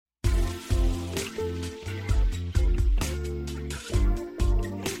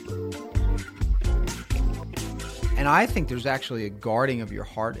And I think there's actually a guarding of your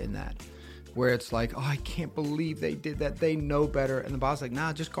heart in that, where it's like, oh, I can't believe they did that. They know better. And the Bible's like,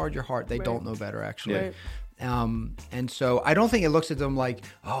 nah, just guard your heart. They don't know better, actually. Right. And so I don't think it looks at them like,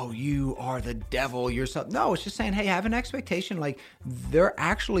 oh, you are the devil, you're something. No, it's just saying, hey, have an expectation. Like, they're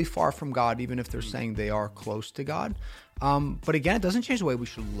actually far from God, even if they're saying they are close to God. But again, it doesn't change the way we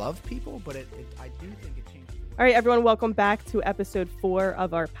should love people, but I do think it changes. All right, everyone, welcome back to episode 4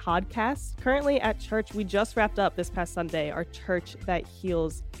 of our podcast. Currently at church, we just wrapped up this past Sunday our Church That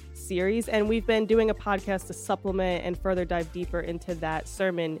Heals series, and we've been doing a podcast to supplement and further dive deeper into that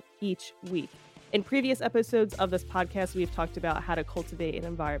sermon each week. In previous episodes of this podcast, we've talked about how to cultivate an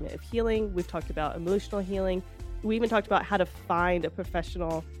environment of healing. We've talked about emotional healing. We even talked about how to find a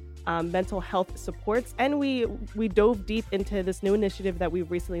professional mental health supports. And we dove deep into this new initiative that we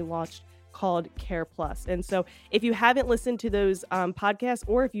recently launched called Care Plus. And so if you haven't listened to those podcasts,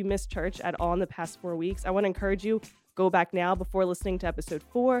 or if you missed church at all in the past 4 weeks, I want to encourage you, go back now before listening to episode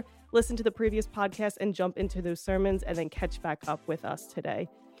 4, listen to the previous podcast and jump into those sermons and then catch back up with us today.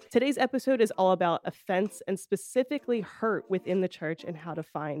 Today's episode is all about offense and specifically hurt within the church and how to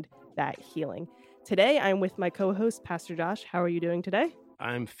find that healing. Today, I'm with my co-host, Pastor Josh. How are you doing today?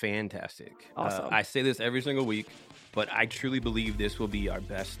 I'm fantastic. Awesome. I say this every single week, but I truly believe this will be our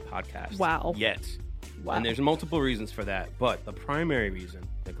best podcast yet. Wow. And there's multiple reasons for that. But the primary reason,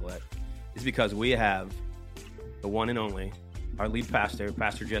 Nicolette, is because we have the one and only, our lead pastor,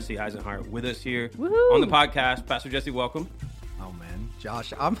 Pastor Jesse Eisenhart, with us here on the podcast. Pastor Jesse, welcome. Oh man,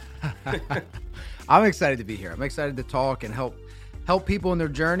 Josh, I'm excited to be here. I'm excited to talk and help people in their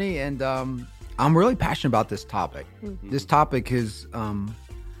journey, and I'm really passionate about this topic. Mm-hmm. This topic has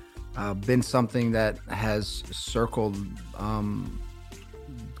been something that has circled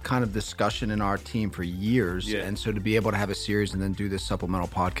kind of discussion in our team for years, and so to be able to have a series and then do this supplemental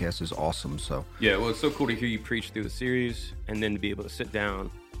podcast is awesome. So well, it's so cool to hear you preach through the series, and then to be able to sit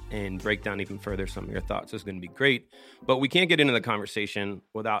down and break down even further some of your thoughts is going to be great. But we can't get into the conversation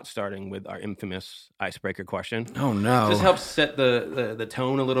without starting with our infamous icebreaker question. Oh, no. Just helps set the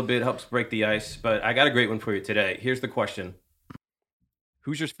tone a little bit, helps break the ice. But I got a great one for you today. Here's the question.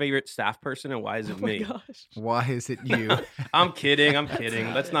 Who's your favorite staff person and why is it me? Oh my gosh. Why is it you? I'm kidding.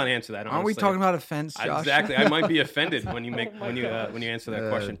 Let's not answer that. Honestly. Aren't we talking about offense, Josh? Exactly. I might be offended when you answer that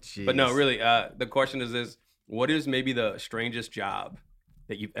question. Geez. But no, really, the question is this: what is maybe the strangest job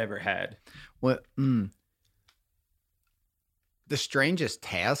that you've ever had? What? The strangest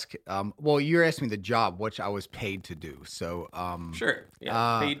task? Well, you're asking me the job, which I was paid to do. So, sure.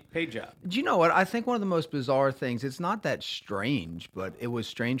 Yeah. Paid job. Do you know what? I think one of the most bizarre things, it's not that strange, but it was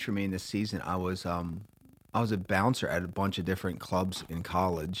strange for me in this season. I was a bouncer at a bunch of different clubs in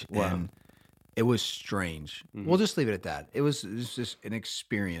college. Wow. And it was strange. Mm-hmm. We'll just leave it at that. It was just an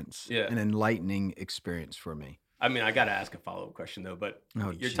experience, an enlightening experience for me. I mean, I got to ask a follow-up question, though, but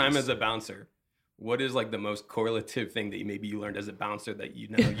your time as a bouncer, what is like the most correlative thing that maybe you learned as a bouncer that you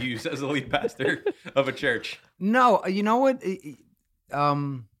now use as a lead pastor of a church? No, you know what?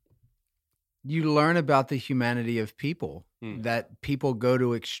 You learn about the humanity of people, that people go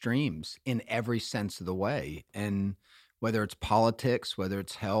to extremes in every sense of the way. And whether it's politics, whether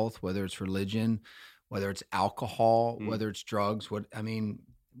it's health, whether it's religion, whether it's alcohol, whether it's drugs,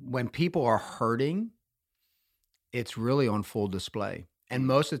 when people are hurting, it's really on full display. And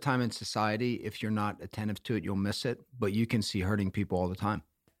most of the time in society, if you're not attentive to it, you'll miss it. But you can see hurting people all the time.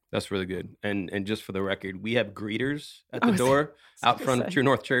 That's really good. And just for the record, we have greeters at the door out front of True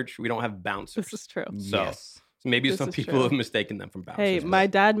North Church. We don't have bouncers. This is true. So yes. Maybe some people have mistaken them for bouncers. Hey, my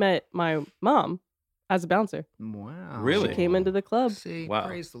dad met my mom as a bouncer. Wow. Really? She came into the club. See, wow.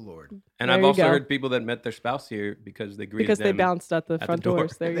 Praise the Lord. And There I've you also go. heard people that met their spouse here because they greeted them Because they bounced at the at front the door.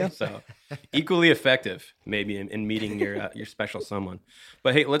 doors. There you go. So equally effective, maybe, in meeting your special someone.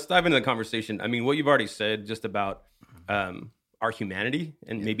 But hey, let's dive into the conversation. I mean, what you've already said just about our humanity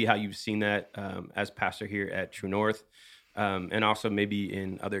and maybe how you've seen that as pastor here at True North, and also maybe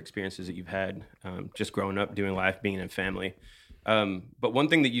in other experiences that you've had just growing up, doing life, being in family. But one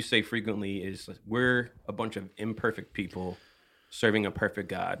thing that you say frequently is we're a bunch of imperfect people serving a perfect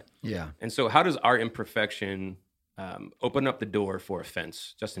God. Yeah. And so how does our imperfection open up the door for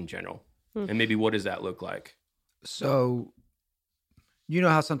offense just in general? And maybe what does that look like? So, you know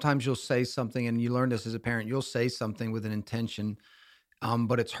how sometimes you'll say something, and you learn this as a parent, you'll say something with an intention,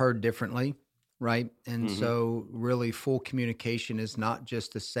 but it's heard differently, right? And so really full communication is not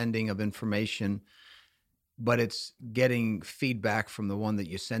just the sending of information, but it's getting feedback from the one that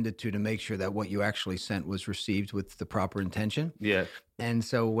you send it to make sure that what you actually sent was received with the proper intention. Yeah. And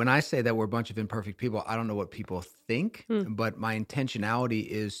so when I say that we're a bunch of imperfect people, I don't know what people think, but my intentionality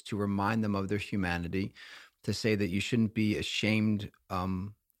is to remind them of their humanity, to say that you shouldn't be ashamed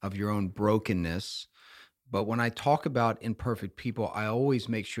of your own brokenness. But when I talk about imperfect people, I always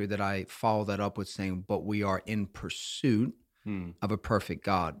make sure that I follow that up with saying, but we are in pursuit of a perfect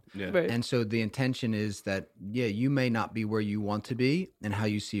God. Yeah. Right. And so the intention is that, yeah, you may not be where you want to be and how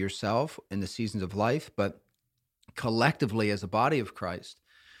you see yourself in the seasons of life, but collectively as a body of Christ,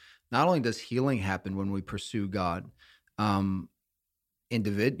 not only does healing happen when we pursue God,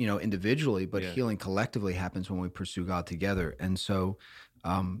 individually, but healing collectively happens when we pursue God together. And so,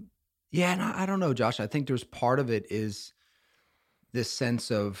 and I don't know, Josh, I think there's part of it is this sense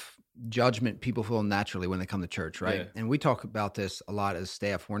of judgment people feel naturally when they come to church, right? Yeah. And we talk about this a lot as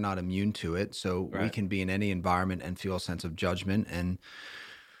staff. We're not immune to it. So we can be in any environment and feel a sense of judgment. And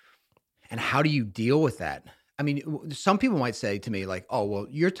how do you deal with that? I mean, some people might say to me like, oh, well,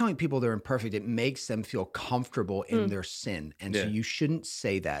 you're telling people they're imperfect. It makes them feel comfortable in their sin. And so you shouldn't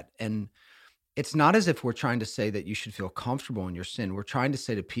say that. And it's not as if we're trying to say that you should feel comfortable in your sin. We're trying to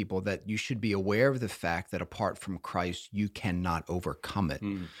say to people that you should be aware of the fact that apart from Christ, you cannot overcome it.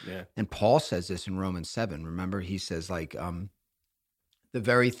 And Paul says this in Romans 7. Remember, he says like, the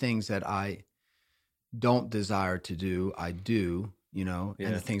very things that I don't desire to do, I do. And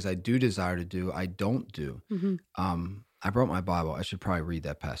the things I do desire to do, I don't do. I brought my Bible. I should probably read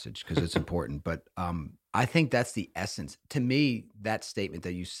that passage because it's important. But I think that's the essence. To me, that statement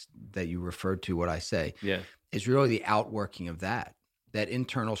that you referred to, what I say, is really the outworking of that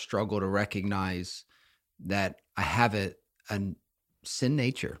internal struggle to recognize that I have a sin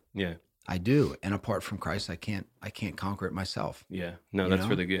nature. Yeah, I do, and apart from Christ, I can't conquer it myself. Yeah, no, that's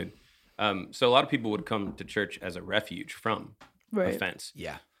really good. So a lot of people would come to church as a refuge from offense.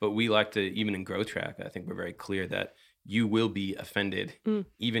 Yeah. But we like to, even in Growth Track, I think we're very clear that you will be offended,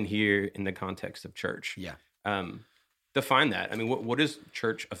 even here in the context of church. Yeah. Define that. I mean, what does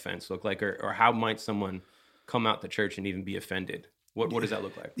church offense look like? Or how might someone come out to church and even be offended? What does that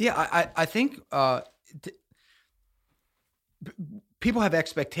look like? Yeah, I think people have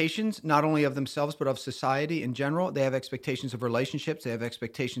expectations, not only of themselves, but of society in general. They have expectations of relationships. They have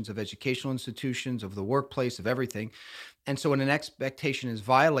expectations of educational institutions, of the workplace, of everything. And so when an expectation is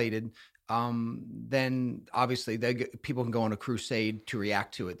violated, then obviously people can go on a crusade to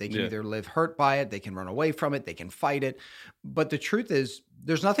react to it. They can either live hurt by it, they can run away from it, they can fight it. But the truth is,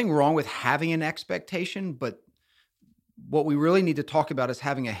 there's nothing wrong with having an expectation, but what we really need to talk about is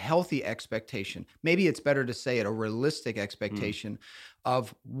having a healthy expectation. Maybe it's better to say it, a realistic expectation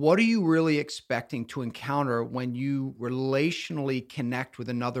of what are you really expecting to encounter when you relationally connect with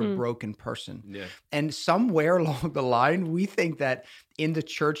another broken person. Yeah. And somewhere along the line, we think that in the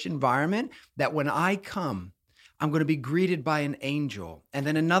church environment, that when I come, I'm going to be greeted by an angel, and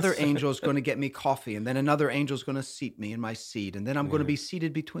then another angel is going to get me coffee, and then another angel is going to seat me in my seat, and then I'm going to be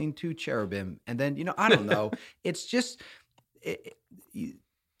seated between two cherubim, and then, I don't know. It's just,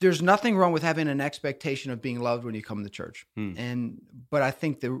 there's nothing wrong with having an expectation of being loved when you come to church. But I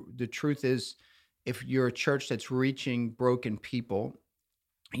think the truth is, if you're a church that's reaching broken people,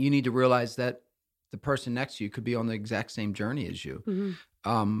 you need to realize that the person next to you could be on the exact same journey as you.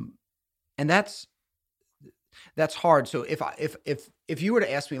 And that's hard. So if you were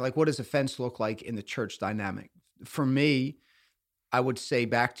to ask me, like, what does offense look like in the church dynamic? For me, I would say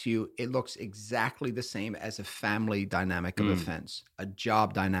back to you, it looks exactly the same as a family dynamic of offense, a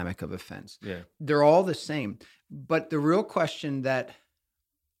job dynamic of offense. Yeah. They're all the same. But the real question that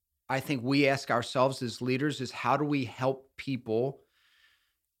I think we ask ourselves as leaders is, how do we help people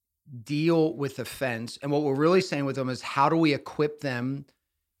deal with offense? And what we're really saying with them is, how do we equip them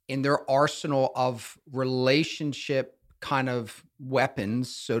in their arsenal of relationship kind of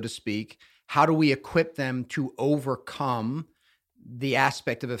weapons, so to speak? How do we equip them to overcome the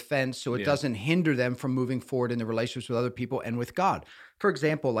aspect of offense so it doesn't hinder them from moving forward in the relationships with other people and with God? For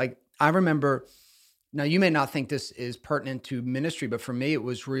example, like I remember, now you may not think this is pertinent to ministry, but for me, it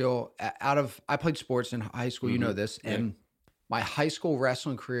was real. I played sports in high school, you know this, and my high school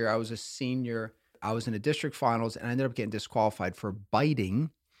wrestling career, I was a senior. I was in the district finals, and I ended up getting disqualified for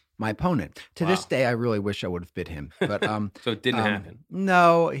biting my opponent. To this day, I really wish I would have bit him, but so it didn't happen.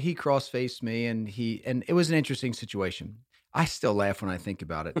 No, he cross-faced me, and it was an interesting situation. I still laugh when I think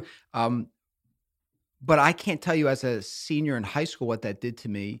about it. But I can't tell you as a senior in high school what that did to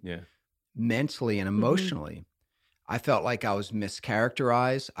me mentally and emotionally. I felt like I was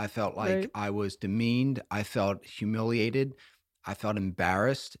mischaracterized. I felt like I was demeaned. I felt humiliated. I felt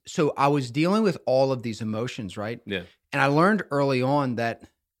embarrassed. So I was dealing with all of these emotions, right? Yeah. And I learned early on that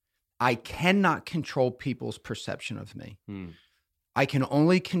I cannot control people's perception of me. I can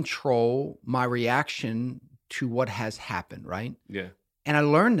only control my reaction to what has happened, right? Yeah. And I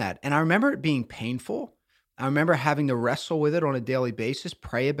learned that. And I remember it being painful. I remember having to wrestle with it on a daily basis,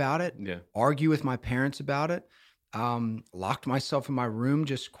 pray about it, argue with my parents about it, locked myself in my room,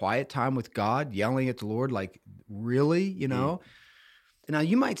 just quiet time with God, yelling at the Lord, like, really, you know? Now,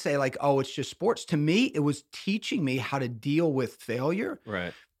 you might say, like, oh, it's just sports. To me, it was teaching me how to deal with failure,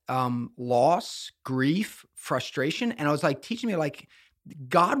 loss, grief, frustration. And I was like, teaching me, like,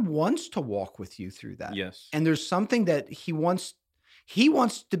 God wants to walk with you through that. Yes. And there's something that he wants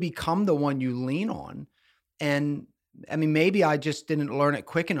to become the one you lean on. And I mean, maybe I just didn't learn it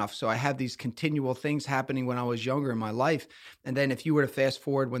quick enough. So I have these continual things happening when I was younger in my life. And then if you were to fast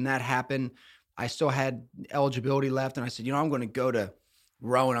forward, when that happened, I still had eligibility left. And I said, I'm going to go to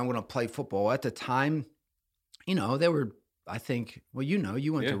Rowan. I'm going to play football. At the time, they were, I think, well,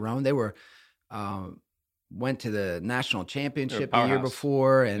 you went to Rowan. They were, went to the national championship the year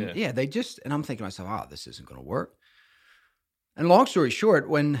before. And and I'm thinking to myself, this isn't going to work. And long story short,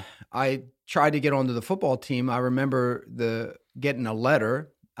 when I tried to get onto the football team, I remember getting a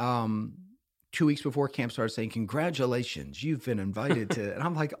letter 2 weeks before camp started saying, congratulations, you've been invited to, and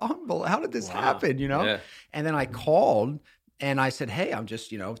I'm like, how did this happen, Yeah. And then I called and I said, hey, I'm just,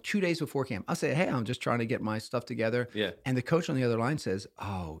 2 days before camp, I said, hey, I'm just trying to get my stuff together. Yeah. And the coach on the other line says,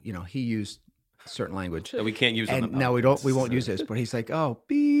 he used certain language that we can't use. And no, we won't use this, but he's like, oh,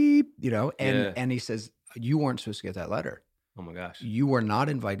 beep, and he says, you weren't supposed to get that letter. Oh my gosh. You were not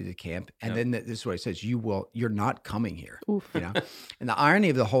invited to camp. And then this is what he says, you're not coming here. Oof. And the irony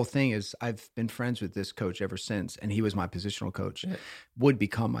of the whole thing is I've been friends with this coach ever since. And he was my positional coach, would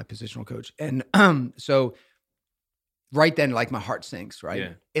become my positional coach. And so right then, like my heart sinks, right?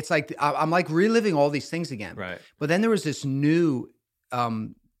 Yeah. It's like, I'm like reliving all these things again. Right. But then there was this new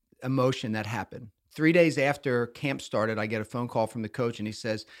emotion that happened. 3 days after camp started, I get a phone call from the coach and he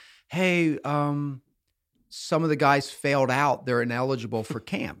says, hey, some of the guys failed out. They're ineligible for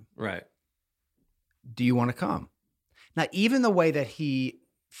camp. Right. Do you want to come? Now, even the way that he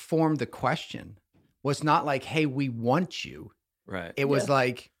formed the question was not like, hey, we want you. Right. It was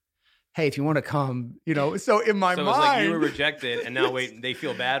like, hey, if you want to come, so in my mind. So it was like you were rejected and now wait, they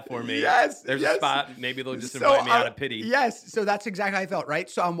feel bad for me. Yes. There's a spot. Maybe they'll just invite me out of pity. Yes. So that's exactly how I felt, right?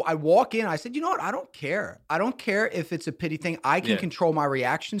 So I walk in, I said, you know what? I don't care. I don't care if it's a pity thing. I can control my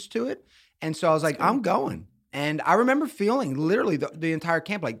reactions to it. And so I was like, I'm going. And I remember feeling literally the entire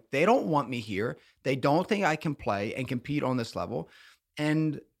camp, like they don't want me here. They don't think I can play and compete on this level.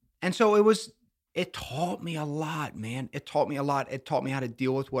 And so it taught me a lot, man. It taught me a lot. It taught me how to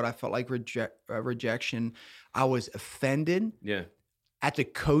deal with what I felt like rejection. I was offended at the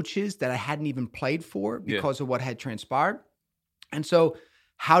coaches that I hadn't even played for because of what had transpired. And so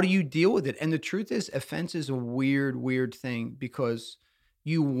how do you deal with it? And the truth is, offense is a weird, weird thing because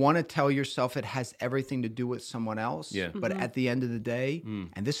you want to tell yourself it has everything to do with someone else. Yeah. But at the end of the day,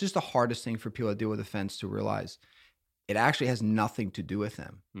 and this is the hardest thing for people that deal with offense to realize, it actually has nothing to do with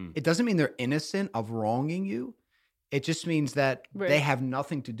them. It doesn't mean they're innocent of wronging you. It just means that they have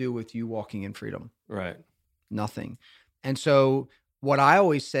nothing to do with you walking in freedom. Right. Nothing. And so what I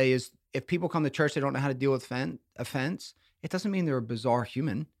always say is if people come to church, they don't know how to deal with offense, it doesn't mean they're a bizarre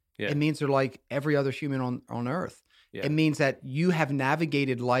human. Yeah. It means they're like every other human on earth. Yeah. It means that you have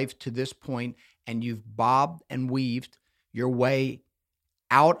navigated life to this point and you've bobbed and weaved your way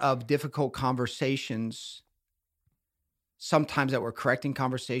out of difficult conversations, sometimes that were correcting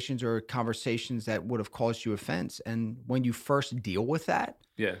conversations or conversations that would have caused you offense. And when you first deal with that,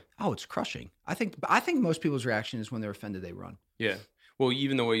 it's crushing. I think most people's reaction is when they're offended, they run. Yeah. Well,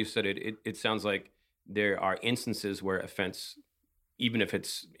 even the way you said it sounds like there are instances where offense, even if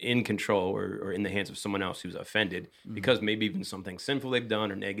it's in control or in the hands of someone else who's offended, because maybe even something sinful they've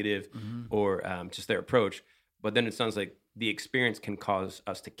done or negative or just their approach. But then it sounds like the experience can cause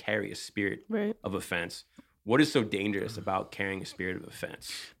us to carry a spirit of offense. What is so dangerous about carrying a spirit of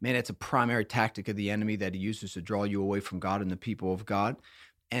offense? Man, it's a primary tactic of the enemy that he uses to draw you away from God and the people of God.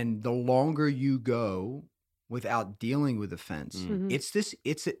 And the longer you go without dealing with offense,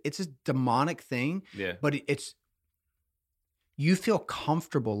 it's a demonic thing, but you feel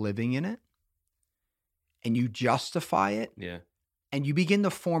comfortable living in it and you justify it. Yeah. And you begin to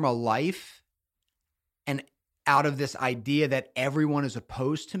form a life and out of this idea that everyone is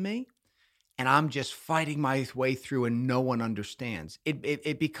opposed to me and I'm just fighting my way through and no one understands.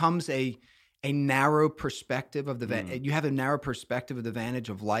 It becomes a narrow perspective of you have a narrow perspective of the vantage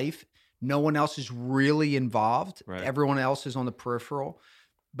of life. No one else is really involved. Right. Everyone else is on the peripheral.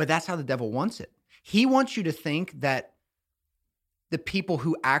 But that's how the devil wants it. He wants you to think that the people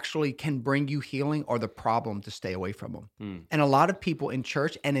who actually can bring you healing are the problem to stay away from them. And a lot of people in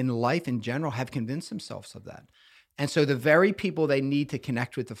church and in life in general have convinced themselves of that. And so the very people they need to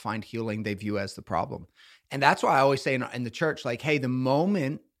connect with to find healing, they view as the problem. And that's why I always say in the church, like, hey, the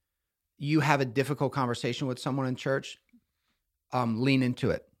moment you have a difficult conversation with someone in church, lean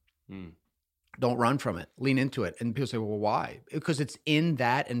into it. Don't run from it. Lean into it. And people say, well, why? Because it's in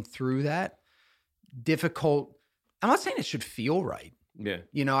that and through that difficult. I'm not saying it should feel right. Yeah.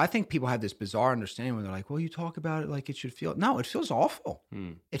 You know, I think people have this bizarre understanding where they're like, well, you talk about it like it should feel. No, it feels awful.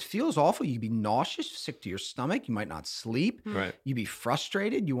 It feels awful. You'd be nauseous, sick to your stomach. You might not sleep. Right. You'd be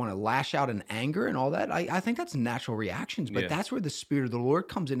frustrated. You want to lash out in anger and all that. I think that's natural reactions, but that's where the Spirit of the Lord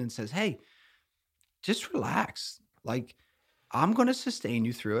comes in and says, hey, just relax. Like, I'm going to sustain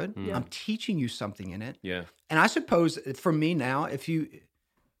you through it. I'm teaching you something in it. Yeah. And I suppose for me now, if you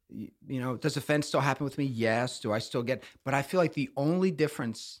know, does offense still happen with me? Yes. Do I still get, but I feel like the only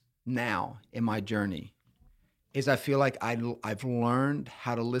difference now in my journey is I feel like I've learned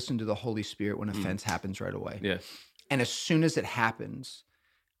how to listen to the Holy Spirit when offense happens right away. Yeah. And as soon as it happens,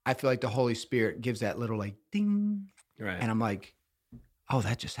 I feel like the Holy Spirit gives that little like ding. Right. And I'm like, oh,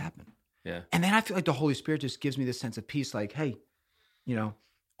 that just happened. Yeah. And then I feel like the Holy Spirit just gives me this sense of peace. Like, hey, you know,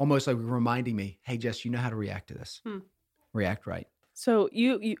 almost like reminding me, hey, Jess, you know how to react to this. React right. So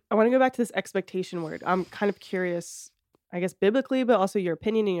I want to go back to this expectation word. I'm kind of curious, I guess, biblically, but also your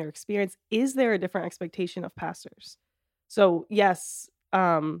opinion and your experience. Is there a different expectation of pastors? So yes,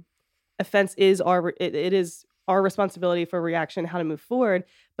 offense is it is our responsibility for reaction, how to move forward.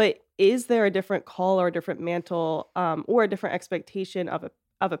 But is there a different call or a different mantle, or a different expectation of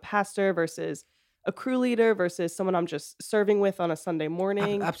a pastor versus a crew leader versus someone I'm just serving with on a Sunday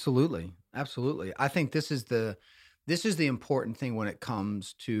morning? Absolutely. I think this is the important thing when it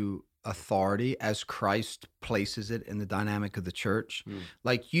comes to authority as Christ places it in the dynamic of the church.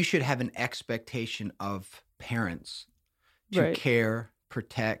 Like, you should have an expectation of parents to care,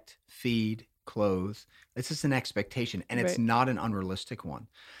 protect, feed, clothe. This is an expectation, and it's not an unrealistic one.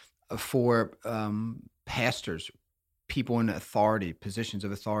 For pastors, people in authority, positions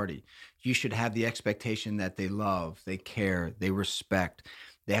of authority, you should have the expectation that they love, they care, they respect,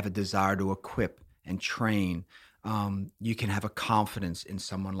 they have a desire to equip and train. You can have a confidence in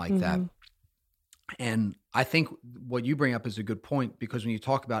someone like that. And I think what you bring up is a good point, because when you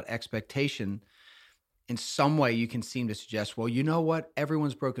talk about expectation, in some way you can seem to suggest, well, you know what?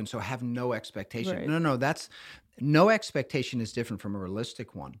 Everyone's broken, so have no expectation. No, that's no expectation is different from a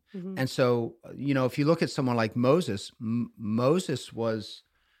realistic one. And so, you know, if you look at someone like Moses, Moses was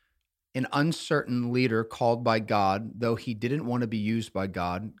an uncertain leader called by God, though he didn't want to be used by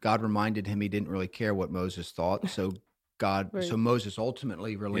God. God reminded him he didn't really care what Moses thought. So so Moses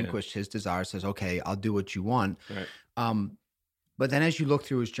ultimately relinquished his desire, says, okay, I'll do what you want. But then as you look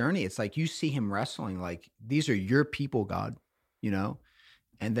through his journey, it's like you see him wrestling, like, these are your people, God, you know?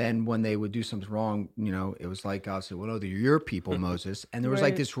 And then when they would do something wrong, you know, it was like God said, well, no, they're your people, Moses. And there was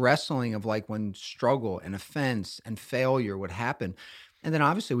like this wrestling of like when struggle and offense and failure would happen. And then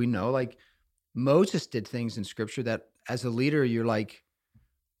obviously we know, like, Moses did things in scripture that as a leader, you're like,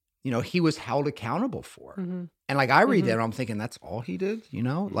 you know, he was held accountable for. And like, I read that and I'm thinking, that's all he did, you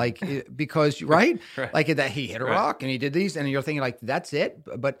know, like, because, like that he hit a rock and he did these, and you're thinking like, that's it.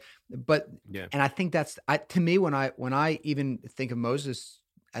 But and I think that's, to me, when I even think of Moses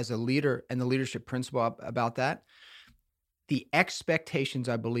as a leader and the leadership principle about that, the expectations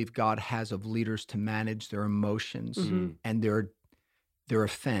I believe God has of leaders to manage their emotions and their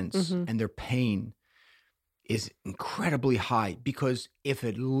offense and their pain is incredibly high. Because if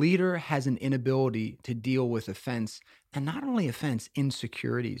a leader has an inability to deal with offense, and not only offense,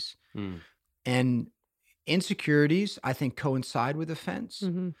 insecurities, and insecurities, I think, coincide with offense.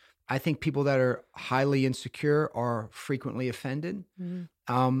 I think people that are highly insecure are frequently offended.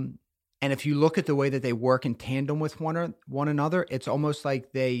 And if you look at the way that they work in tandem with one another, it's almost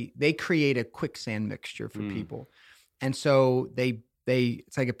like they create a quicksand mixture for people. And so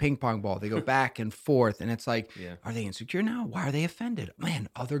it's like a ping pong ball. They go back and forth, and it's like, are they insecure now? Why are they offended? Man,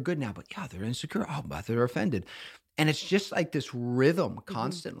 oh, they're good now, but yeah, they're insecure. Oh, but they're offended. And it's just like this rhythm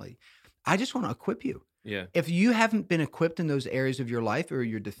constantly. I just want to equip you. If you haven't been equipped in those areas of your life, or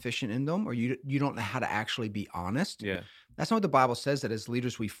you're deficient in them, or you don't know how to actually be honest, that's not what the Bible says, that as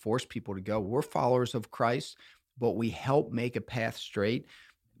leaders we force people to go. We're followers of Christ, but we help make a path straight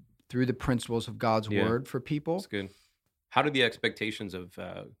through the principles of God's word for people. That's good. How do the expectations of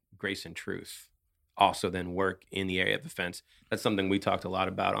grace and truth also then work in the area of offense? That's something we talked a lot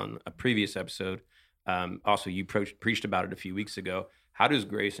about on a previous episode. Also, you preached about it a few weeks ago. How does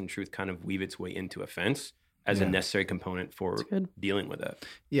grace and truth kind of weave its way into offense as a necessary component for dealing with that?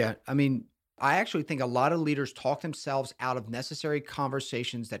 Yeah, I mean, I actually think a lot of leaders talk themselves out of necessary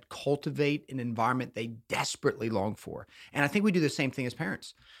conversations that cultivate an environment they desperately long for. And I think we do the same thing as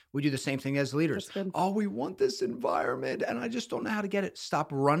parents. We do the same thing as leaders. Oh, we want this environment, and I just don't know how to get it. Stop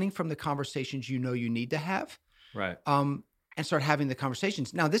running from the conversations you know you need to have. Right. And start having the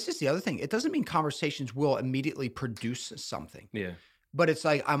conversations. Now, this is the other thing. It doesn't mean conversations will immediately produce something. Yeah. But it's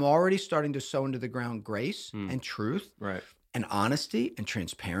like I'm already starting to sow into the ground grace and truth, right, and honesty and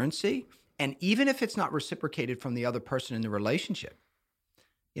transparency. And even if it's not reciprocated from the other person in the relationship,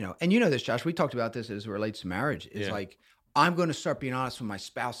 and you know this, Josh, we talked about this as it relates to marriage. It's like, I'm going to start being honest when my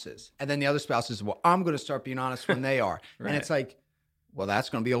spouse is. And then the other spouse is, well, I'm going to start being honest when they are. Right. And it's like, well, that's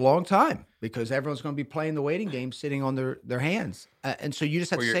going to be a long time because everyone's going to be playing the waiting game sitting on their hands. And so you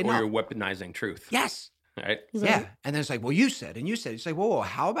just have to say no. Or you're weaponizing truth. Yes. Right? Yeah. And then it's like, well, you said, and you said. It's like, whoa,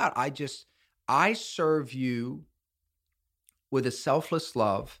 how about I serve you with a selfless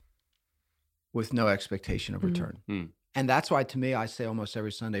love with no expectation of return. Mm-hmm. And that's why, to me, I say almost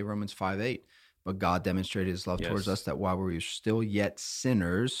every Sunday, Romans 5:8, but God demonstrated his love towards us that while we were still yet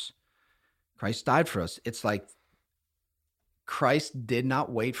sinners, Christ died for us. It's like, Christ did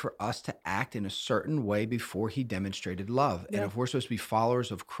not wait for us to act in a certain way before he demonstrated love. Yeah. And if we're supposed to be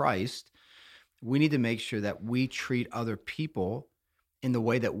followers of Christ, we need to make sure that we treat other people in the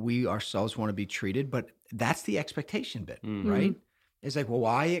way that we ourselves want to be treated. But that's the expectation bit, right? It's like, well,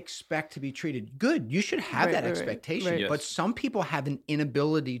 I expect to be treated good. You should have that expectation. Right. But some people have an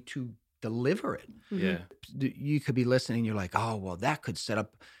inability to deliver it. Yeah. You could be listening. You're like, oh, well, that could set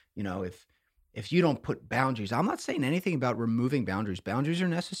up, if you don't put boundaries. I'm not saying anything about removing boundaries. Boundaries are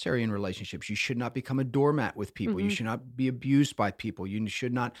necessary in relationships. You should not become a doormat with people. You should not be abused by people. You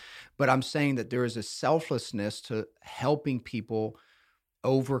should not. But I'm saying that there is a selflessness to helping people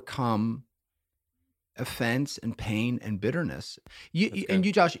overcome offense and pain and bitterness. And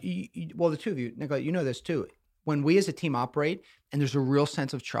you, Josh, well, the two of you, Nicola, you know this too. When we as a team operate and there's a real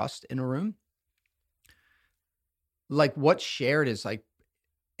sense of trust in a room, like what's shared is like,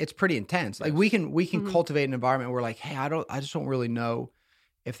 it's pretty intense. Like we can cultivate an environment where like, hey, I just don't really know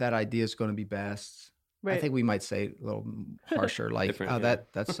if that idea is going to be best. Right. I think we might say a little harsher, like,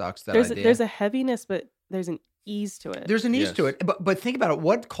 that sucks. Idea. There's a heaviness, but there's an ease to it. There's an ease to it. But think about it.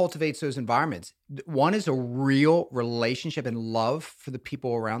 What cultivates those environments? One is a real relationship and love for the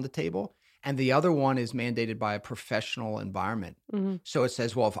people around the table. And the other one is mandated by a professional environment. So it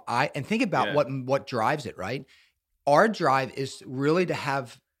says, well, and think about what drives it, right? Our drive is really to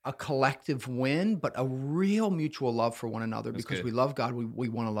have a collective win, but a real mutual love for one another. That's because good. We love God. We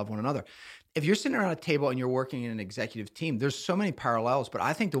want to love one another. If you're sitting around a table and you're working in an executive team, there's so many parallels, but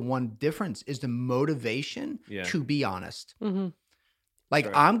I think the one difference is the motivation to be honest.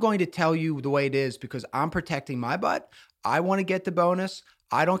 Like, I'm going to tell you the way it is because I'm protecting my butt. I want to get the bonus.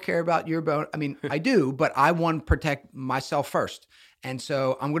 I don't care about your bonus. I mean, I do, but I want to protect myself first. And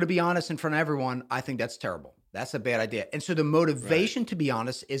so I'm going to be honest in front of everyone. I think that's terrible. That's a bad idea. And so the motivation to be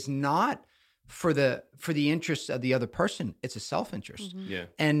honest is not for the interests of the other person. It's a self-interest. Yeah.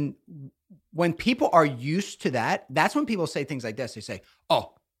 And when people are used to that, that's when people say things like this. They say,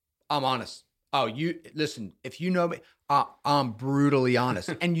 oh, I'm honest. Oh, listen, if you know me, I'm brutally honest.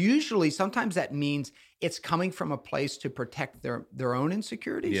 And usually sometimes that means it's coming from a place to protect their own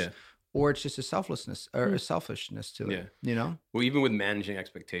insecurities. Yeah. Or it's just a selflessness or a selfishness to it, Well, even with managing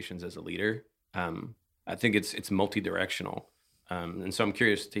expectations as a leader, I think it's multi-directional. And so I'm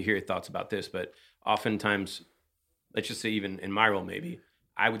curious to hear your thoughts about this, but oftentimes, let's just say even in my role, maybe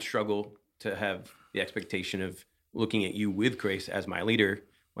I would struggle to have the expectation of looking at you with grace as my leader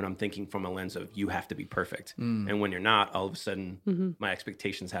when I'm thinking from a lens of you have to be perfect. And when you're not, all of a sudden my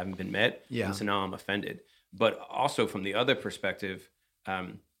expectations haven't been met. Yeah. And so now I'm offended. But also from the other perspective,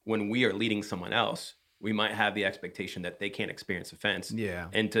 when we are leading someone else, we might have the expectation that they can't experience offense. Yeah.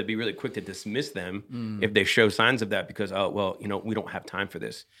 And to be really quick to dismiss them if they show signs of that because, oh, well, we don't have time for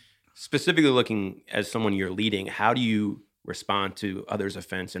this. Specifically looking as someone you're leading, how do you respond to others'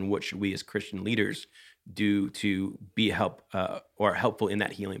 offense and what should we as Christian leaders do to be helpful in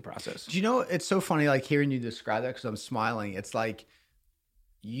that healing process? It's so funny, like hearing you describe that because I'm smiling. It's like,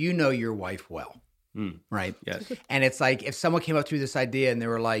 your wife well, right? Yes. And it's like, if someone came up to this idea and they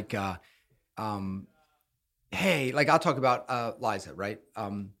were like, hey, like I'll talk about Liza, right?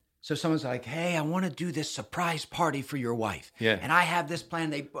 So someone's like, hey, I want to do this surprise party for your wife. Yeah. And I have this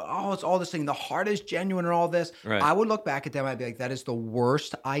plan. It's all this thing. The heart is genuine and all this. Right. I would look back at them. I'd be like, that is the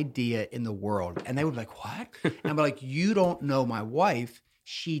worst idea in the world. And they would be like, what? And I'd be like, you don't know my wife.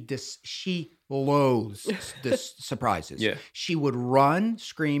 She loathes this surprises. Yeah. She would run,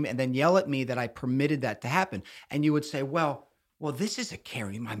 scream, and then yell at me that I permitted that to happen. And you would say, well, well, this is a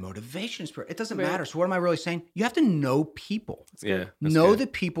carrying my motivation spirit. It doesn't Right. matter. So what am I really saying? You have to know people. Yeah. Know the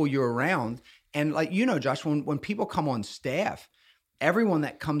people you're around. And like, Josh, when people come on staff, everyone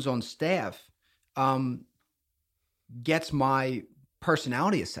that comes on staff gets my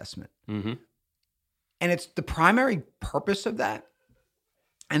personality assessment. Mm-hmm. And it's the primary purpose of that.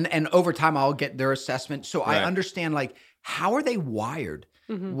 And over time, I'll get their assessment. So I understand, like, how are they wired?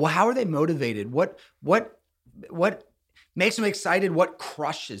 Well, how are they motivated? What makes them excited? What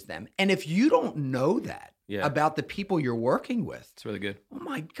crushes them? And if you don't know that about the people you're working with, it's really good. Oh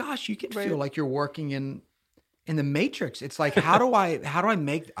my gosh, you can feel like you're working in the Matrix. It's like, how do I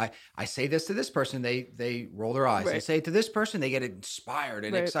make? I say this to this person, they roll their eyes. I say it to this person, they get inspired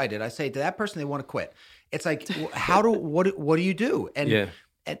and excited. I say it to that person, they want to quit. It's like, what do you do? And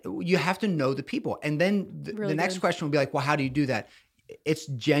you have to know the people. And then the next question will be like, well, how do you do that? It's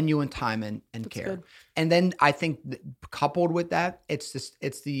genuine time and care. Good. And then I think coupled with that, it's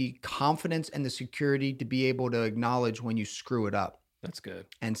the confidence and the security to be able to acknowledge when you screw it up. That's good.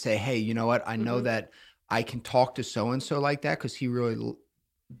 And say, hey, you know what? I know that I can talk to so-and-so like that because he really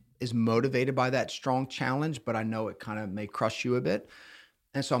is motivated by that strong challenge, but I know it kind of may crush you a bit.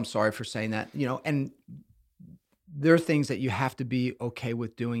 And so I'm sorry for saying that, and there are things that you have to be okay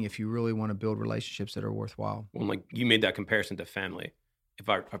with doing if you really want to build relationships that are worthwhile. Well, like you made that comparison to family.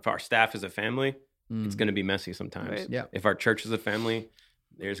 If our staff is a family, it's going to be messy sometimes. Right. Yeah. If our church is a family,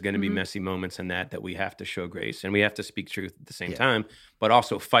 there's going to be messy moments in that we have to show grace and we have to speak truth at the same time, but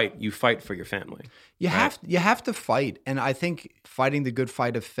also fight. You fight for your family. You have to fight. And I think fighting the good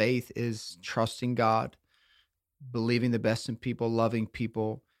fight of faith is trusting God, believing the best in people, loving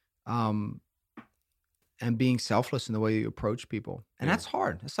people, and being selfless in the way you approach people. And that's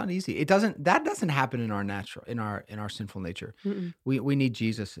hard. That's not easy. That doesn't happen in our sinful nature. We need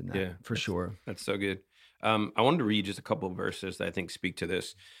Jesus in that for sure. That's so good. I wanted to read just a couple of verses that I think speak to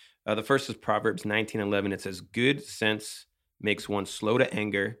this. The first is Proverbs 19:11. It says, good sense makes one slow to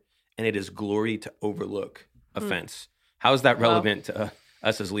anger, and it is glory to overlook offense. How is that relevant to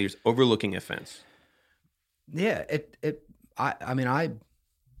us as leaders, overlooking offense? Yeah, I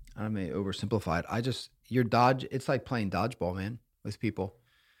may oversimplify it. It's like playing dodgeball, man, with people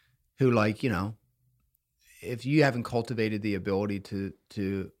who, like, if you haven't cultivated the ability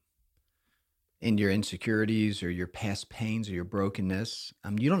to in your insecurities or your past pains or your brokenness,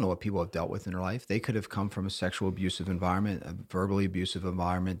 you don't know what people have dealt with in their life. They could have come from a sexual abusive environment, a verbally abusive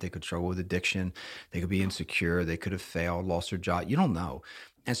environment. They could struggle with addiction. They could be insecure. They could have failed, lost their job. You don't know.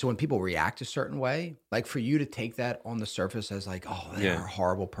 And so when people react a certain way, like for you to take that on the surface as like, oh, they're a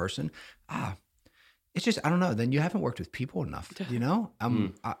horrible person. It's just, I don't know. Then you haven't worked with people enough,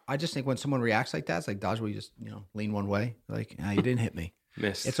 I just think when someone reacts like that, it's like dodgeball, you just, lean one way. Like, you didn't hit me.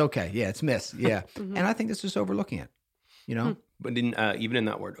 Miss. It's okay. Yeah, it's miss. Yeah. And I think this is overlooking it, But even in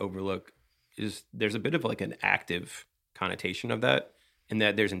that word overlook, there's a bit of like an active connotation of that, in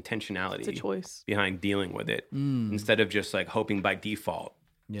that there's intentionality it's a choice behind dealing with it instead of just like hoping by default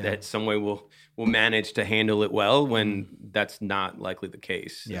that some way we'll manage to handle it well when that's not likely the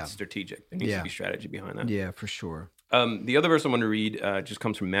case. Yeah. It's strategic. There needs to be strategy behind that. Yeah, for sure. The other verse I want to read just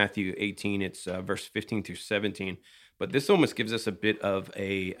comes from Matthew 18. It's verse 15 through 17. But this almost gives us a bit of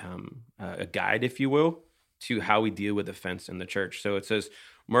a guide, if you will, to how we deal with offense in the church. So it says,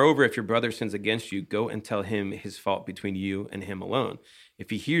 moreover, if your brother sins against you, go and tell him his fault between you and him alone. If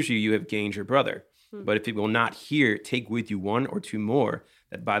he hears you, you have gained your brother. But if he will not hear, take with you one or two more,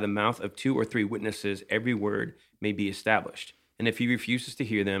 that by the mouth of 2 or 3 witnesses every word may be established. And if he refuses to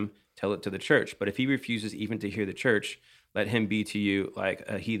hear them, tell it to the church. But if he refuses even to hear the church, let him be to you like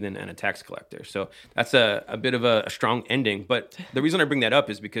a heathen and a tax collector. So that's a bit of a strong ending. But the reason I bring that up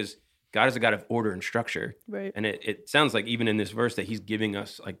is because God is a God of order and structure. Right. And it sounds like even in this verse that he's giving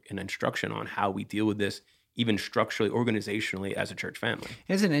us like an instruction on how we deal with this, even structurally, organizationally as a church family.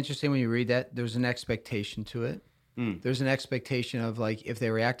 Isn't it interesting when you read that? There's an expectation to it. There's an expectation of like, if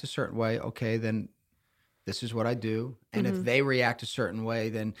they react a certain way, okay, then this is what I do. And if they react a certain way,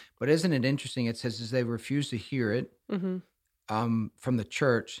 then, but isn't it interesting? It says, as they refuse to hear it from the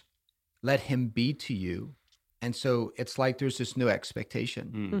church, let him be to you. And so it's like there's this new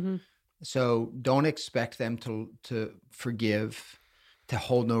expectation. So don't expect them to forgive, to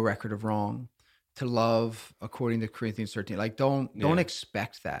hold no record of wrong, to love according to Corinthians 13. Like don't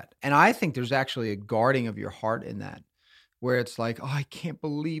expect that. And I think there's actually a guarding of your heart in that, where it's like, oh, I can't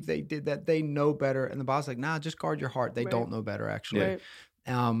believe they did that. They know better. And the Bible's like, nah, just guard your heart. They don't know better, actually.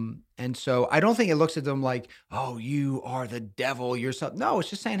 And so I don't think it looks at them like, oh, you are the devil, you're something. No, it's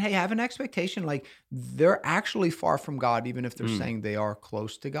just saying, hey, have an expectation. Like they're actually far from God, even if they're saying they are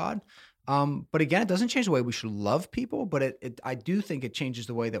close to God. But again, it doesn't change the way we should love people, but I do think it changes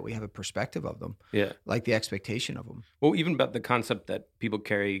the way that we have a perspective of them, Yeah. like the expectation of them. Well, even about the concept that people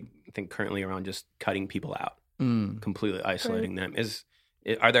carry, I think currently around just cutting people out, completely isolating them. Is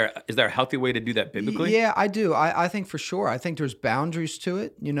there a healthy way to do that biblically? Yeah, I do. I think for sure. I think there's boundaries to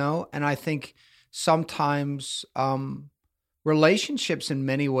it, and I think sometimes relationships in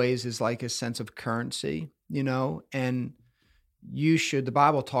many ways is like a sense of currency, and the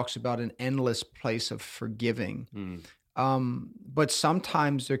Bible talks about an endless place of forgiving. But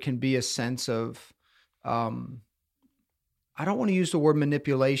sometimes there can be a sense of, I don't want to use the word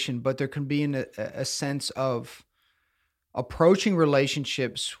manipulation, but there can be a sense of approaching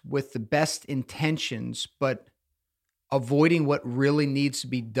relationships with the best intentions, but avoiding what really needs to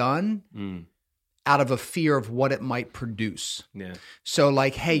be done out of a fear of what it might produce. Yeah. So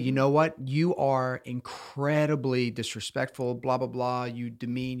like, hey, you know what? You are incredibly disrespectful, blah, blah, blah. You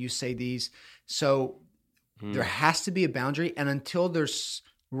demean, you say these. So there has to be a boundary. And until there's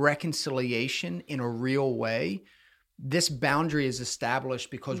reconciliation in a real way, this boundary is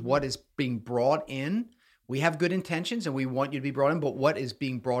established because what is being brought in, we have good intentions and we want you to be brought in, but what is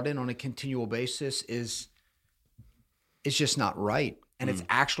being brought in on a continual basis is just not right. And it's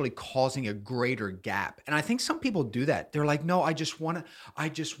actually causing a greater gap. And I think some people do that. They're like, no, I just want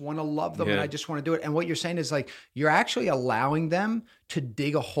to love them and I just want to do it. And what you're saying is like, you're actually allowing them to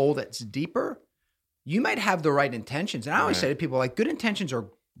dig a hole that's deeper. You might have the right intentions. And I always say to people, like, good intentions are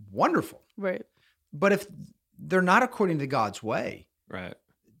wonderful. Right. But if they're not according to God's way, right,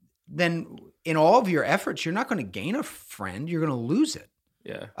 then in all of your efforts, you're not going to gain a friend. You're going to lose it.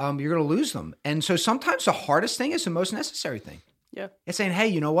 Yeah. You're going to lose them. And so sometimes the hardest thing is the most necessary thing. Yeah. It's saying, hey,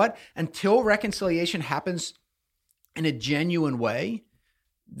 you know what? Until reconciliation happens in a genuine way,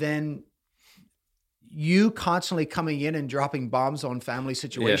 then you constantly coming in and dropping bombs on family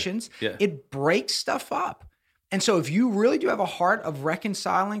situations, it breaks stuff up. And so if you really do have a heart of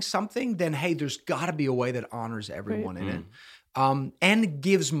reconciling something, then, hey, there's got to be a way that honors everyone in it. And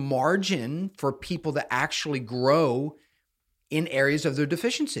gives margin for people to actually grow in areas of their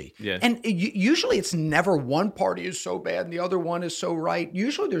deficiency. Yeah. And usually it's never one party is so bad and the other one is so right.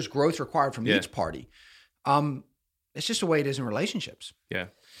 Usually there's growth required from each party. It's just the way it is in relationships. Yeah.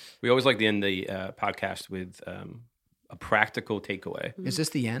 We always like to end the podcast with a practical takeaway. Is this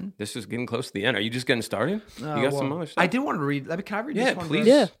the end? This is getting close to the end. Are you just getting started? You got some other stuff? I did want to read. Can I read this one?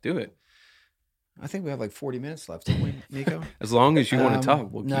 Please do it. I think we have like 40 minutes left, don't we, Nico? As long as you want to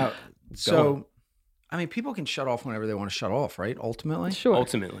talk. We'll keep going. I mean, people can shut off whenever they want to shut off, right? Ultimately? Sure.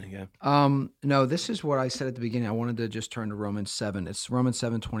 Ultimately, yeah. No, this is what I said at the beginning. I wanted to just turn to Romans 7. It's Romans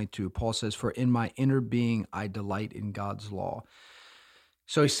 7:22. Paul says, for in my inner being, I delight in God's law.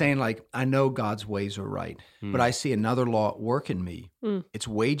 So he's saying, like, I know God's ways are right, but I see another law at work in me. It's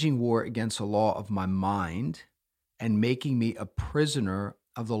waging war against the law of my mind and making me a prisoner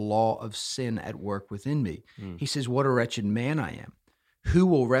of the law of sin at work within me. He says, what a wretched man I am. Who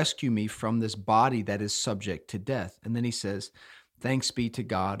will rescue me from this body that is subject to death? And then he says, thanks be to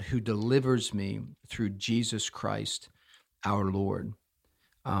God who delivers me through Jesus Christ, our Lord.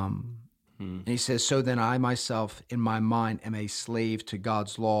 And he says, so then I myself in my mind am a slave to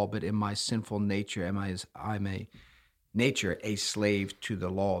God's law, but in my sinful nature I'm a slave to the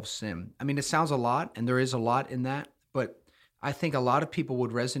law of sin. I mean, it sounds a lot, and there is a lot in that, but I think a lot of people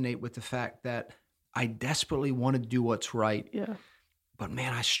would resonate with the fact that I desperately want to do what's right. Yeah. But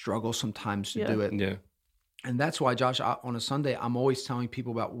man, I struggle sometimes to do it. Yeah. And that's why, Josh, on a Sunday, I'm always telling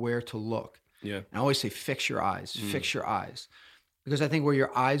people about where to look. Yeah. And I always say, fix your eyes, fix your eyes. Because I think where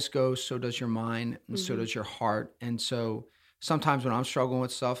your eyes go, so does your mind, and so does your heart. And so sometimes when I'm struggling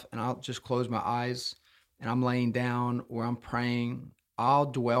with stuff and I'll just close my eyes and I'm laying down or I'm praying, I'll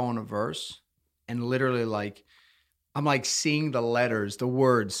dwell on a verse and literally I'm like seeing the letters, the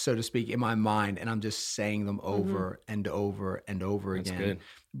words, so to speak, in my mind, and I'm just saying them over and over and over again. Good.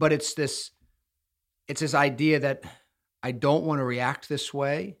 But it's this idea that I don't want to react this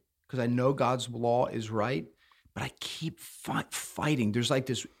way because I know God's law is right, but I keep fighting. There's like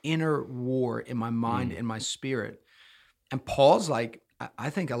this inner war in my mind, in my spirit. And Paul's like, I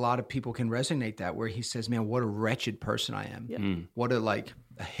think a lot of people can resonate that, where he says, man, what a wretched person I am. Yeah. What a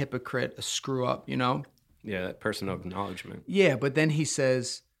hypocrite, a screw up, Yeah, that personal acknowledgement. Yeah, but then he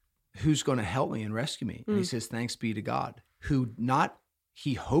says, who's going to help me and rescue me? And he says, thanks be to God, who not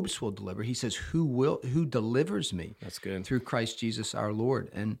he hopes will deliver. He says, who delivers me. That's good. Through Christ Jesus our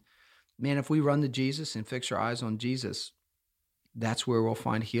Lord. And man, if we run to Jesus and fix our eyes on Jesus, that's where we'll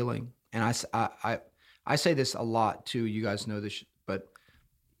find healing. And I say this a lot too. You guys know this, but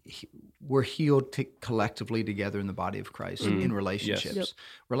we're healed collectively together in the body of Christ in relationships. Yes.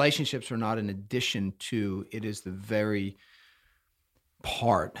 Relationships are not an addition to, it is the very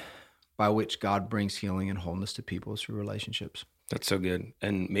part by which God brings healing and wholeness to people is through relationships. That's so good.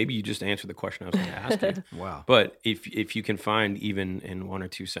 And maybe you just answered the question I was going to ask you. Wow. But if you can find even in one or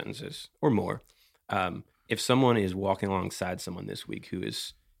two sentences or more, if someone is walking alongside someone this week who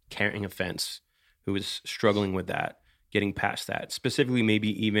is carrying offense, who is struggling with that, getting past that, specifically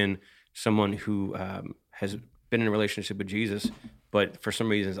maybe even someone who has been in a relationship with Jesus, but for some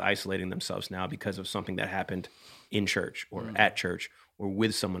reason is isolating themselves now because of something that happened in church or at church or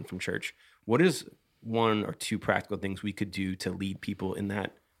with someone from church, what is one or two practical things we could do to lead people in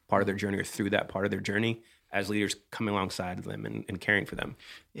that part of their journey or through that part of their journey as leaders coming alongside of them and caring for them?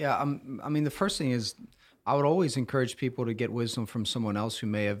 Yeah, I mean, the first thing is I would always encourage people to get wisdom from someone else who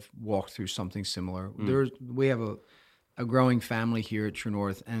may have walked through something similar. We have a growing family here at True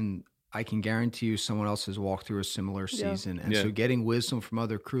North, and I can guarantee you someone else has walked through a similar season. And so getting wisdom from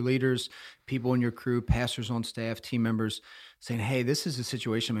other crew leaders, people in your crew, pastors on staff, team members, saying, hey, this is a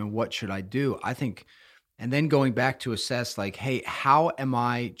situation, I mean, what should I do? I think, and then going back to assess like, hey, how am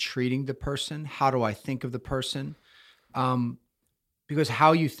I treating the person? How do I think of the person? Because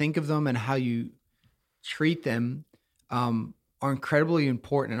how you think of them and how you treat them are incredibly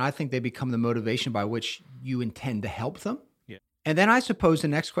important. And I think they become the motivation by which you intend to help them. And then I suppose the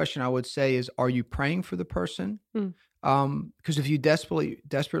next question I would say is, are you praying for the person? Because if you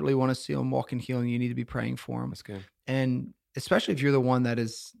desperately want to see them walk in healing, you need to be praying for them. That's good. And especially if you're the one that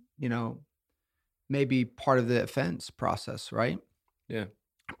is, maybe part of the offense process, right? Yeah.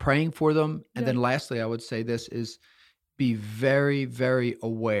 Praying for them. And then lastly, I would say this is be very, very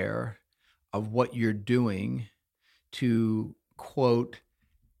aware of what you're doing to, quote,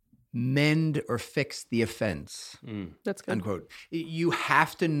 mend or fix the offense. That's good. Unquote. You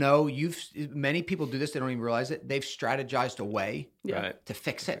have to know, many people do this, they don't even realize it. They've strategized a way to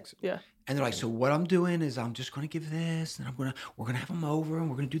fix it. Yeah. And they're like, so what I'm doing is I'm just going to give this, and we're going to have them over, and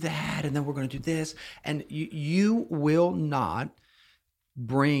we're going to do that, and then we're going to do this. And you will not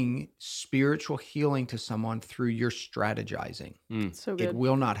bring spiritual healing to someone through your strategizing. So good. It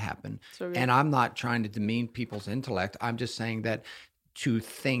will not happen. So good. And I'm not trying to demean people's intellect. I'm just saying that to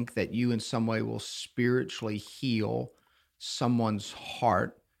think that you in some way will spiritually heal someone's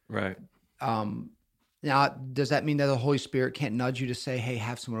heart. Right. Now, does that mean that the Holy Spirit can't nudge you to say, hey,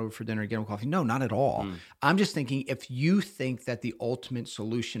 have someone over for dinner, get them coffee? No, not at all. I'm just thinking if you think that the ultimate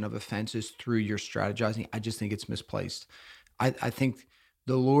solution of offense is through your strategizing, I just think it's misplaced. I think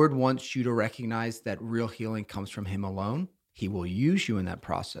the Lord wants you to recognize that real healing comes from Him alone. He will use you in that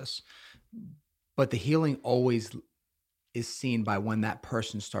process. But the healing always is seen by when that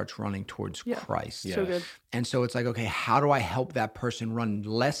person starts running towards Christ. So good. And so it's like, okay, how do I help that person run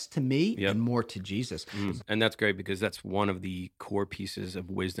less to me and more to Jesus? And that's great because that's one of the core pieces of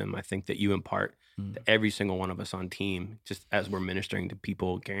wisdom I think that you impart to every single one of us on team, just as we're ministering to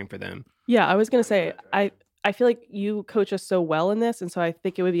people, caring for them. Yeah, I was going to say, I feel like you coach us so well in this, and so I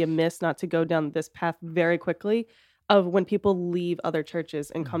think it would be a miss not to go down this path very quickly of when people leave other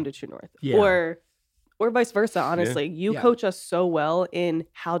churches and come to True North. Or vice versa, honestly. You coach us so well in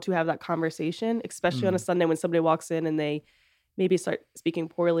how to have that conversation, especially on a Sunday when somebody walks in and they maybe start speaking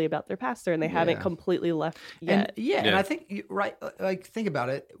poorly about their pastor and they haven't completely left yet. And I think, right, like think about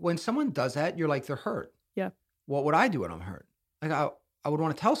it. When someone does that, you're like, they're hurt. Yeah. What would I do when I'm hurt? Like I would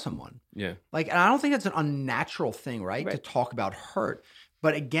want to tell someone. Yeah. Like, and I don't think that's an unnatural thing, right? To talk about hurt.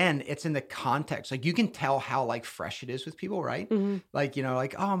 But again, it's in the context. Like you can tell how like fresh it is with people, right? Like,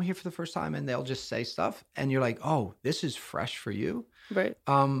 like, oh, I'm here for the first time, and they'll just say stuff. And you're like, oh, this is fresh for you. Right.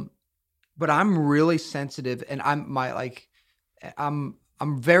 But I'm really sensitive, and I'm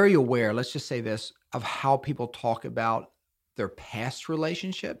very aware, let's just say this, of how people talk about their past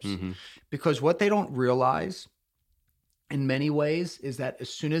relationships. Because what they don't realize in many ways is that as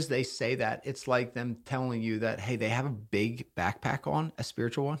soon as they say that, it's like them telling you that, hey, they have a big backpack on, a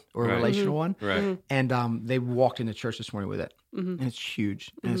spiritual one or a relational one. Right. And they walked into church this morning with it. And it's huge.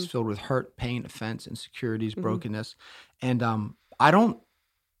 And it's filled with hurt, pain, offense, insecurities, brokenness. And I don't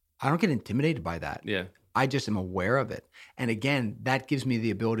get intimidated by that. Yeah. I just am aware of it. And again, that gives me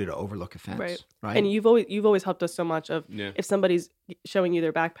the ability to overlook offense. Right. And you've always helped us so much of if somebody's showing you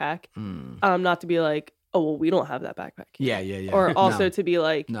their backpack, not to be like, oh, well, we don't have that backpack. Yeah. Or also to be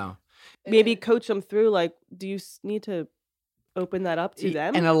like, no, maybe coach them through, like, do you need to open that up to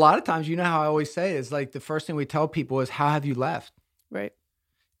them? And a lot of times, how I always say is like the first thing we tell people is, how have you left? Right.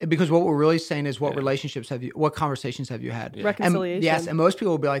 Because what we're really saying is what what conversations have you had? Reconciliation. And, yes. And most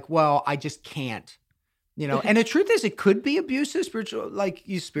people will be like, well, I just can't. And the truth is, it could be abusive,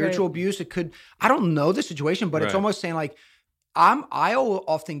 spiritual abuse. It could, I don't know the situation, but it's almost saying like, I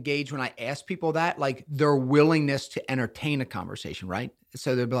often gauge when I ask people that, like their willingness to entertain a conversation, right?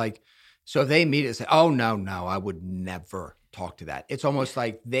 So they'll be like, so if they immediately say, oh, no, I would never talk to that. It's almost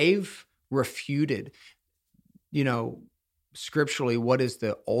like they've refuted, scripturally, what is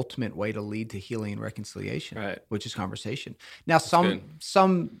the ultimate way to lead to healing and reconciliation, right? Which is conversation. Now,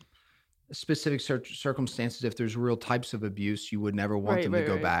 some specific circumstances, if there's real types of abuse, you would never want them to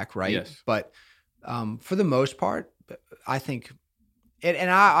go back, right? Yes. But for the most part, I think, and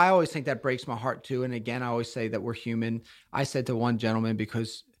I always think that breaks my heart too. And again, I always say that we're human. I said to one gentleman,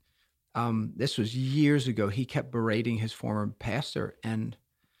 because this was years ago, he kept berating his former pastor, and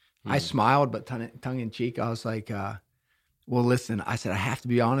I smiled, but tongue in cheek, I was like, well, listen, I said, I have to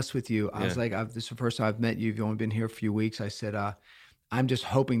be honest with you. I was like, this is the first time I've met you. You've only been here a few weeks. I said, I'm just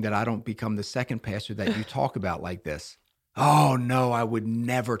hoping that I don't become the second pastor that you talk about like this. Oh, no, I would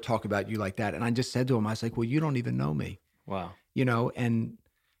never talk about you like that. And I just said to him, I was like, well, you don't even know me. Wow. And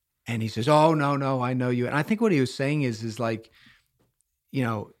he says, oh, no, I know you. And I think what he was saying is like,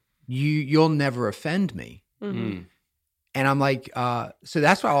 you'll never offend me. Mm-hmm. And I'm like, so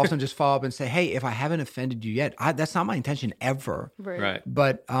that's why I often just follow up and say, hey, if I haven't offended you yet, that's not my intention ever. Right.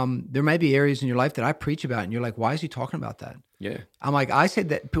 But there may be areas in your life that I preach about, and you're like, why is he talking about that? Yeah. I'm like, I said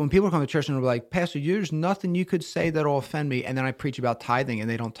that when people come to church and they're like, Pastor, there's nothing you could say that'll offend me. And then I preach about tithing and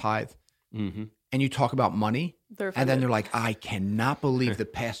they don't tithe. Mm-hmm. And you talk about money. And then they're like, I cannot believe the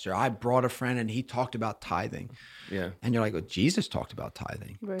pastor. I brought a friend and he talked about tithing. Yeah. And you're like, well, Jesus talked about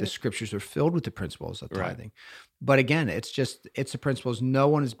tithing. Right. The scriptures are filled with the principles of tithing. But again, it's the principles. No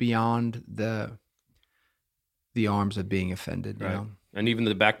one is beyond the arms of being offended. You know? And even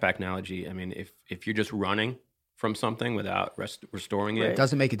the backpack analogy, I mean, if you're just running from something without restoring it, it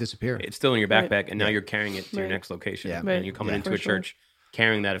doesn't make it disappear. It's still in your backpack, and now you're carrying it to your next location. Yeah. And you're coming into a church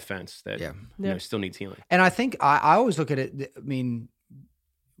carrying that offense that still needs healing. And I think I always look at it, I mean,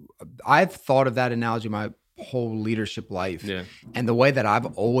 I've thought of that analogy my whole leadership life. Yeah. And the way that I've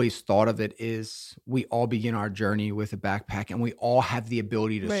always thought of it is we all begin our journey with a backpack, and we all have the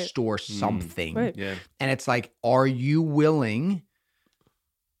ability to store something. Right. Yeah. And it's like, are you willing?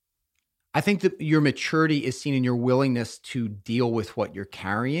 I think that your maturity is seen in your willingness to deal with what you're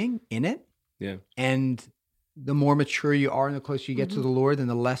carrying in it. Yeah. And the more mature you are and the closer you get to the Lord, then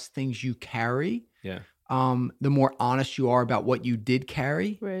the less things you carry. Yeah. The more honest you are about what you did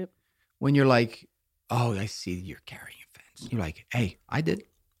carry. Right. When you're like, oh, I see you're carrying offense. You're like, hey, I did.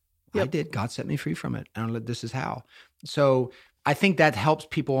 Yep. I did. God set me free from it. And this is how. So I think that helps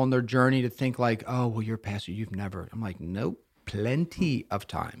people on their journey to think like, oh, well, you're a pastor. You've never. I'm like, nope. Plenty of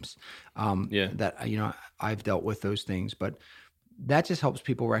times that, I've dealt with those things. But that just helps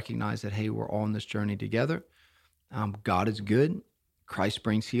people recognize that, hey, we're all on this journey together. God is good. Christ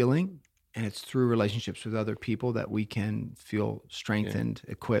brings healing. And it's through relationships with other people that we can feel strengthened,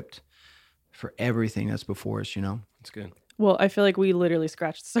 equipped for everything that's before us, That's good. Well, I feel like we literally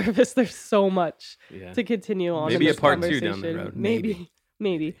scratched the surface. There's so much to continue on. Maybe in this a part 2 down the road.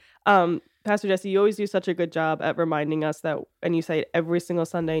 Maybe. Pastor Jesse, you always do such a good job at reminding us that, and you say it every single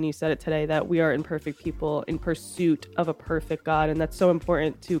Sunday, and you said it today, that we are imperfect people in pursuit of a perfect God. And that's so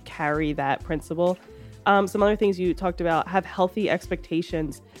important to carry that principle. Some other things you talked about: have healthy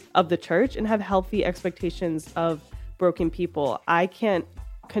expectations of the church and have healthy expectations of broken people. I can't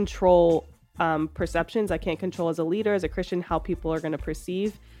control perceptions. I can't control as a leader, as a Christian, how people are going to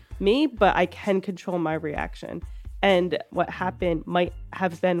perceive me, but I can control my reaction. And what happened might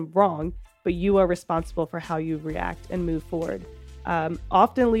have been wrong, but you are responsible for how you react and move forward.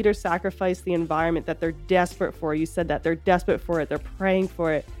 Often leaders sacrifice the environment that they're desperate for. You said that they're desperate for it. They're praying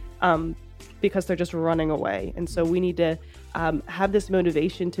for it because they're just running away. And so we need to have this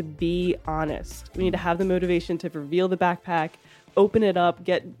motivation to be honest. We need to have the motivation to reveal the backpack, open it up,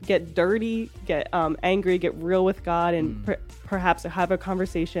 get dirty, get angry, get real with God, and perhaps have a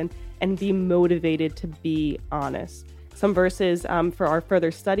conversation and be motivated to be honest. Some verses for our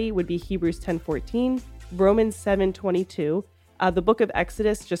further study would be Hebrews 10:14, Romans 7:22, the book of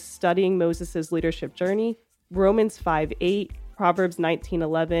Exodus, just studying Moses' leadership journey, Romans 5:8, Proverbs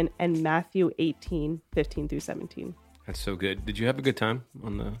 19:11, and Matthew 18:15 through 17. That's so good. Did you have a good time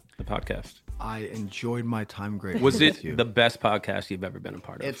on the podcast? I enjoyed my time greatly. Was it the best podcast you've ever been a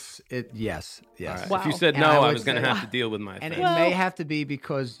part of? Yes. Right. Wow. If you said no, I was going to have to deal with my and offense. it may have to be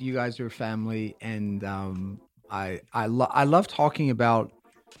because you guys are family, and I love talking about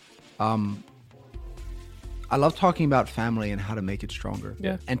family and how to make it stronger.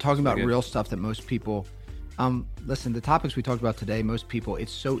 Yeah. And talking about real stuff that most people Listen, the topics we talked about today, most people,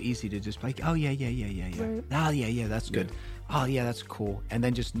 it's so easy to just be like, oh, yeah. Right. Oh, yeah, that's good. Oh, yeah, that's cool. And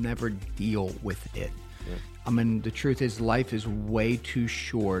then just never deal with it. Yeah. I mean, the truth is life is way too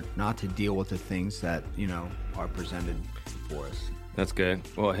short not to deal with the things that, are presented for us. That's good.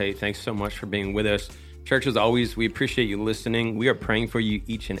 Well, hey, thanks so much for being with us. Church, as always, we appreciate you listening. We are praying for you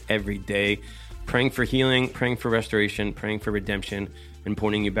each and every day, praying for healing, praying for restoration, praying for redemption, and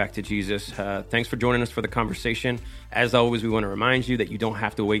pointing you back to Jesus. Thanks for joining us for the conversation. As always, we want to remind you that you don't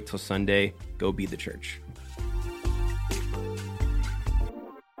have to wait till Sunday. Go be the church.